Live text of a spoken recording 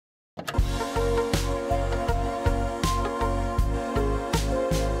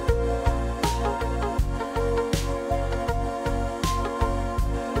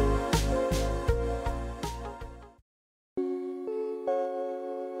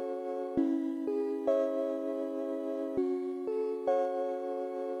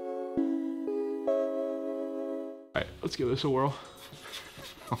let's give this a whirl.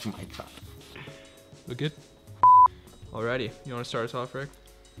 Oh my god. Look good? Alrighty, you want to start us off, Rick?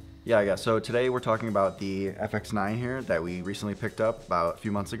 Yeah, I guess. So today we're talking about the FX9 here that we recently picked up about a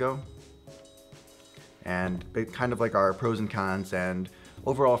few months ago. And it kind of like our pros and cons and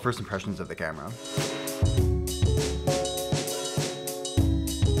overall first impressions of the camera.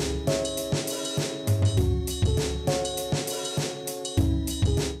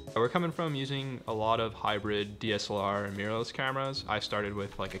 We're coming from using a lot of hybrid DSLR and mirrorless cameras. I started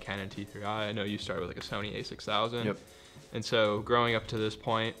with like a Canon T3i. I know you started with like a Sony A6000. Yep. And so growing up to this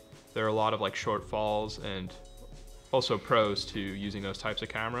point, there are a lot of like shortfalls and also pros to using those types of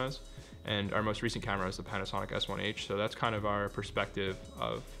cameras. And our most recent camera is the Panasonic S1H. So that's kind of our perspective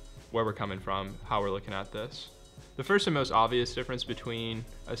of where we're coming from, how we're looking at this. The first and most obvious difference between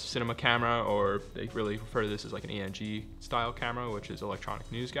a cinema camera, or they really refer to this as like an ENG style camera, which is electronic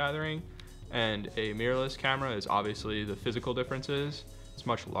news gathering, and a mirrorless camera is obviously the physical differences. It's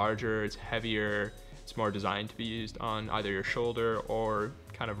much larger, it's heavier, it's more designed to be used on either your shoulder or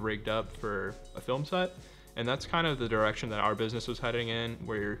kind of rigged up for a film set. And that's kind of the direction that our business was heading in,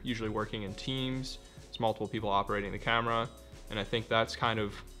 where you're usually working in teams. It's multiple people operating the camera. And I think that's kind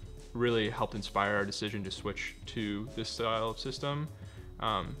of really helped inspire our decision to switch to this style of system,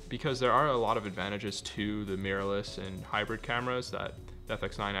 because there are a lot of advantages to the mirrorless and hybrid cameras that the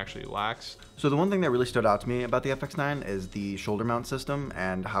FX9 actually lacks. So the one thing that really stood out to me about the FX9 is the shoulder mount system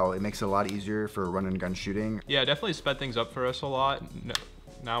and how it makes it a lot easier for run and gun shooting. Yeah, it definitely sped things up for us a lot.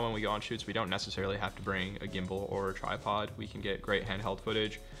 Now when we go on shoots, we don't necessarily have to bring a gimbal or a tripod. We can get great handheld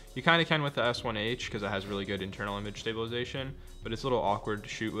footage. You kind of can with the S1H because it has really good internal image stabilization, but it's a little awkward to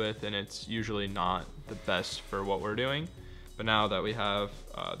shoot with, and it's usually not the best for what we're doing. But now that we have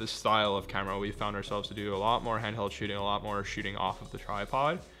this style of camera, we found ourselves to do a lot more handheld shooting, a lot more shooting off of the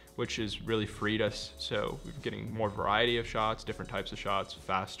tripod, which has really freed us. So we're getting more variety of shots, different types of shots,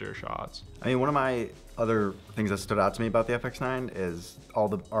 faster shots. I mean, one of my other things that stood out to me about the FX9 is all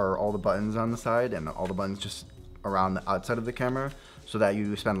the buttons on the side and all the buttons just around the outside of the camera, so that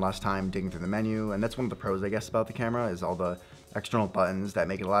you spend less time digging through the menu. And that's one of the pros, I guess, about the camera, is all the external buttons that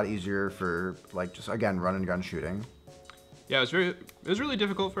make it a lot easier for, like, just again, run and gun shooting. Yeah, it was really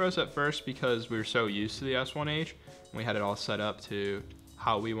difficult for us at first because we were so used to the S1H and we had it all set up to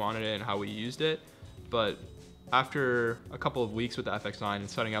how we wanted it and how we used it. But after a couple of weeks with the FX9 and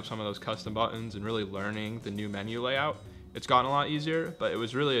setting up some of those custom buttons and really learning the new menu layout, it's gotten a lot easier, but it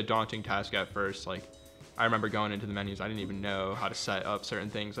was really a daunting task at first. Like, I remember going into the menus, I didn't even know how to set up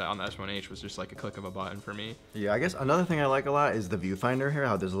certain things that on the S1H was just like a click of a button for me. Yeah, I guess another thing I like a lot is the viewfinder here,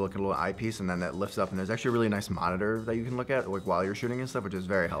 how there's a little eyepiece and then that lifts up, and there's actually a really nice monitor that you can look at like while you're shooting and stuff, which is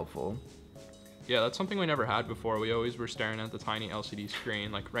very helpful. Yeah, that's something we never had before. We always were staring at the tiny LCD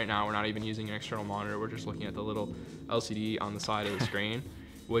screen. Like right now, we're not even using an external monitor. We're just looking at the little LCD on the side of the screen,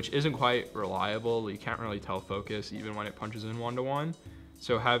 which isn't quite reliable. You can't really tell focus even when it punches in 1:1.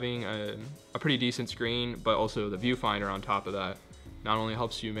 So having a pretty decent screen, but also the viewfinder on top of that, not only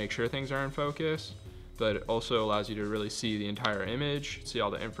helps you make sure things are in focus, but it also allows you to really see the entire image, see all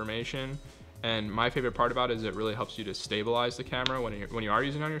the information. And my favorite part about it is it really helps you to stabilize the camera when you are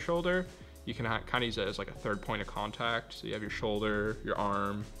using it on your shoulder. You can kind of use it as like a third point of contact. So you have your shoulder, your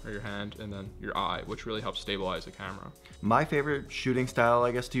arm, or your hand, and then your eye, which really helps stabilize the camera. My favorite shooting style,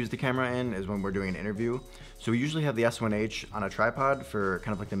 I guess, to use the camera in is when we're doing an interview. So we usually have the S1H on a tripod for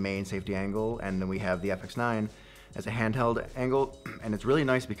kind of like the main safety angle, and then we have the FX9 as a handheld angle. And it's really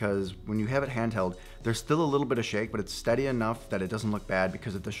nice because when you have it handheld, there's still a little bit of shake, but it's steady enough that it doesn't look bad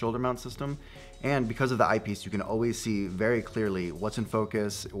because of the shoulder mount system. And because of the eyepiece, you can always see very clearly what's in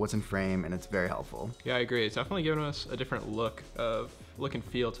focus, what's in frame, and it's very helpful. Yeah, I agree. It's definitely given us a different look and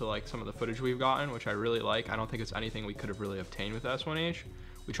feel to like some of the footage we've gotten, which I really like. I don't think it's anything we could have really obtained with S1H.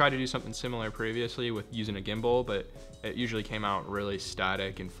 We tried to do something similar previously with using a gimbal, but it usually came out really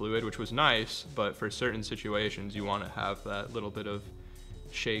static and fluid, which was nice, but for certain situations, you want to have that little bit of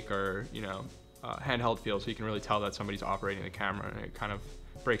shake or, handheld feel so you can really tell that somebody's operating the camera, and it kind of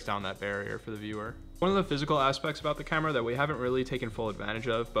breaks down that barrier for the viewer. One of the physical aspects about the camera that we haven't really taken full advantage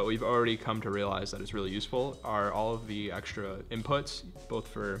of, but we've already come to realize that it's really useful, are all of the extra inputs, both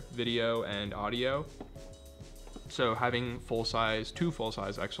for video and audio. So having two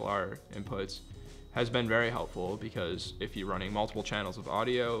full-size XLR inputs has been very helpful, because if you're running multiple channels of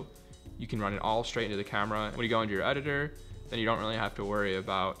audio, you can run it all straight into the camera. When you go into your editor, then you don't really have to worry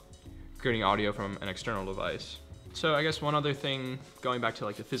about creating audio from an external device. So I guess one other thing, going back to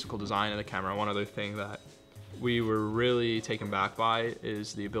like the physical design of the camera, one other thing that we were really taken back by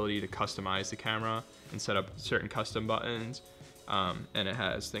is the ability to customize the camera and set up certain custom buttons. And it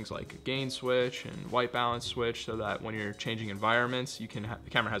has things like a gain switch and white balance switch, so that when you're changing environments, the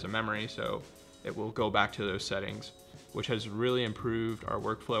camera has a memory, so it will go back to those settings, which has really improved our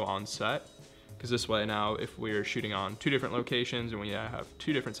workflow on set. Because this way now, if we're shooting on 2 different locations and we have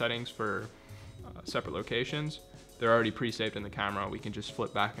 2 different settings for separate locations, they're already pre-saved in the camera. We can just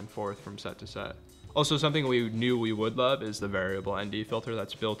flip back and forth from set to set. Also, something we knew we would love is the variable ND filter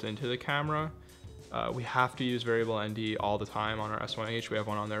that's built into the camera. We have to use variable ND all the time on our S1H. We have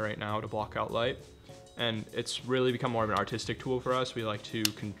one on there right now to block out light. And it's really become more of an artistic tool for us. We like to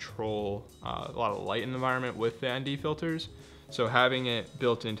control a lot of light in the environment with the ND filters. So having it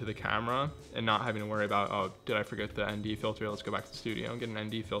built into the camera and not having to worry about, oh, did I forget the ND filter? Let's go back to the studio and get an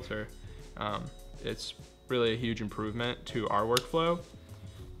ND filter. It's really a huge improvement to our workflow.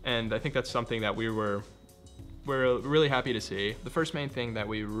 And I think that's something that we're really happy to see. The first main thing that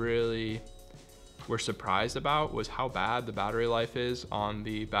we really were surprised about was how bad the battery life is on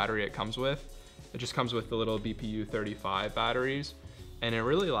the battery it comes with. It just comes with the little BPU 35 batteries, and it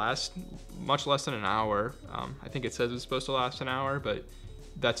really lasts much less than an hour. I think it says it's supposed to last an hour, but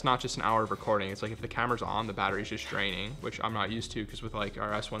that's not just an hour of recording. It's like if the camera's on, the battery's just draining, which I'm not used to, because with like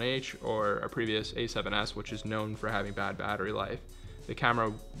our S1H or our previous A7S, which is known for having bad battery life, the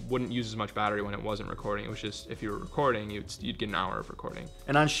camera wouldn't use as much battery when it wasn't recording. It was just, if you were recording, you'd get an hour of recording.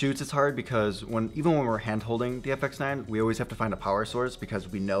 And on shoots, it's hard because even when we're hand holding the FX9, we always have to find a power source because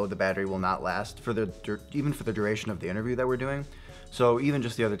we know the battery will not last even for the duration of the interview that we're doing. So even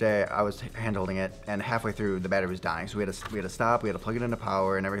just the other day, I was hand holding it, and halfway through, the battery was dying. So we had to stop, we had to plug it into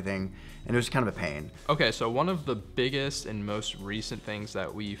power and everything, and it was kind of a pain. Okay, so one of the biggest and most recent things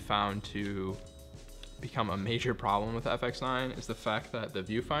that we found to become a major problem with FX9 is the fact that the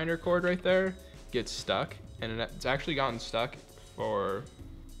viewfinder cord right there gets stuck, and it's actually gotten stuck for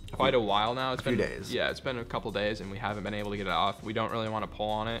quite a while now. It's been a few days. Yeah, it's been a couple days, and we haven't been able to get it off. We don't really want to pull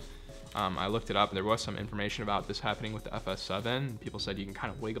on it. I looked it up, and there was some information about this happening with the FS7. People said you can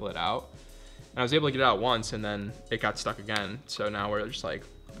kind of wiggle it out. And I was able to get it out once, and then it got stuck again. So now we're just like,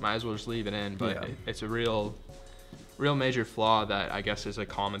 might as well just leave it in. But yeah, it's a real major flaw that I guess is a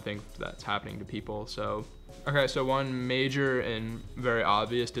common thing that's happening to people. So, okay, so one major and very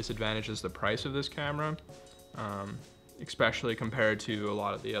obvious disadvantage is the price of this camera, especially compared to a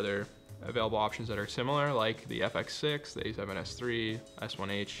lot of the other available options that are similar, like the FX6, the A7S III,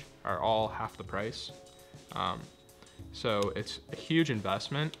 S1H, are all half the price. So it's a huge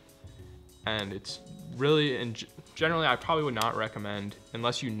investment, and it's really, generally I probably would not recommend,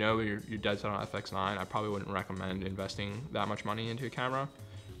 unless you know you're dead set on FX9, I probably wouldn't recommend investing that much money into a camera.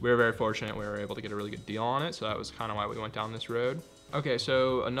 We were very fortunate we were able to get a really good deal on it, so that was kind of why we went down this road. Okay,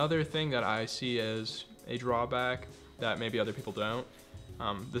 so another thing that I see as a drawback that maybe other people don't,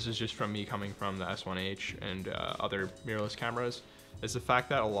 this is just from me coming from the S1H and other mirrorless cameras, is the fact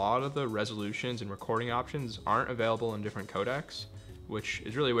that a lot of the resolutions and recording options aren't available in different codecs, which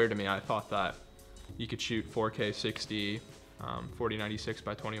is really weird to me. I thought that you could shoot 4K 60, 4096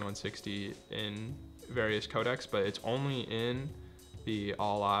 by 2160 in various codecs, but it's only in the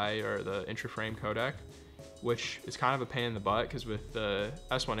all-I or the intra-frame codec, which is kind of a pain in the butt, because with the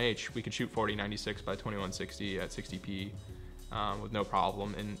S1H, we could shoot 4096 by 2160 at 60p with no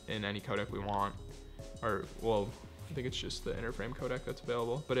problem in any codec we want. Or, well, I think it's just the inter-frame codec that's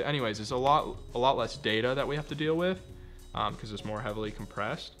available. But anyways, it's a lot less data that we have to deal with, because it's more heavily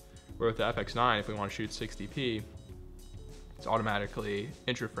compressed. Where with the FX9, if we want to shoot 60p, it's automatically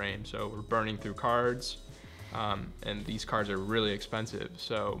intra-frame, so we're burning through cards, and these cards are really expensive.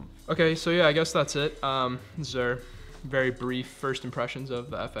 So, okay, so yeah, I guess that's it. These are very brief first impressions of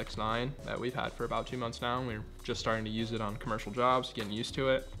the FX9 that we've had for about 2 months now. We're just starting to use it on commercial jobs, getting used to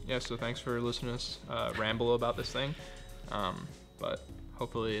it. Yeah, so thanks for listening to us ramble about this thing. But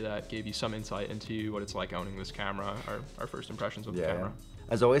hopefully that gave you some insight into what it's like owning this camera, our first impressions of the camera.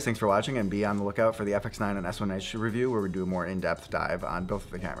 As always, thanks for watching, and be on the lookout for the FX9 and S1H review, where we do a more in-depth dive on both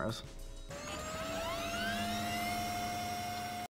of the cameras.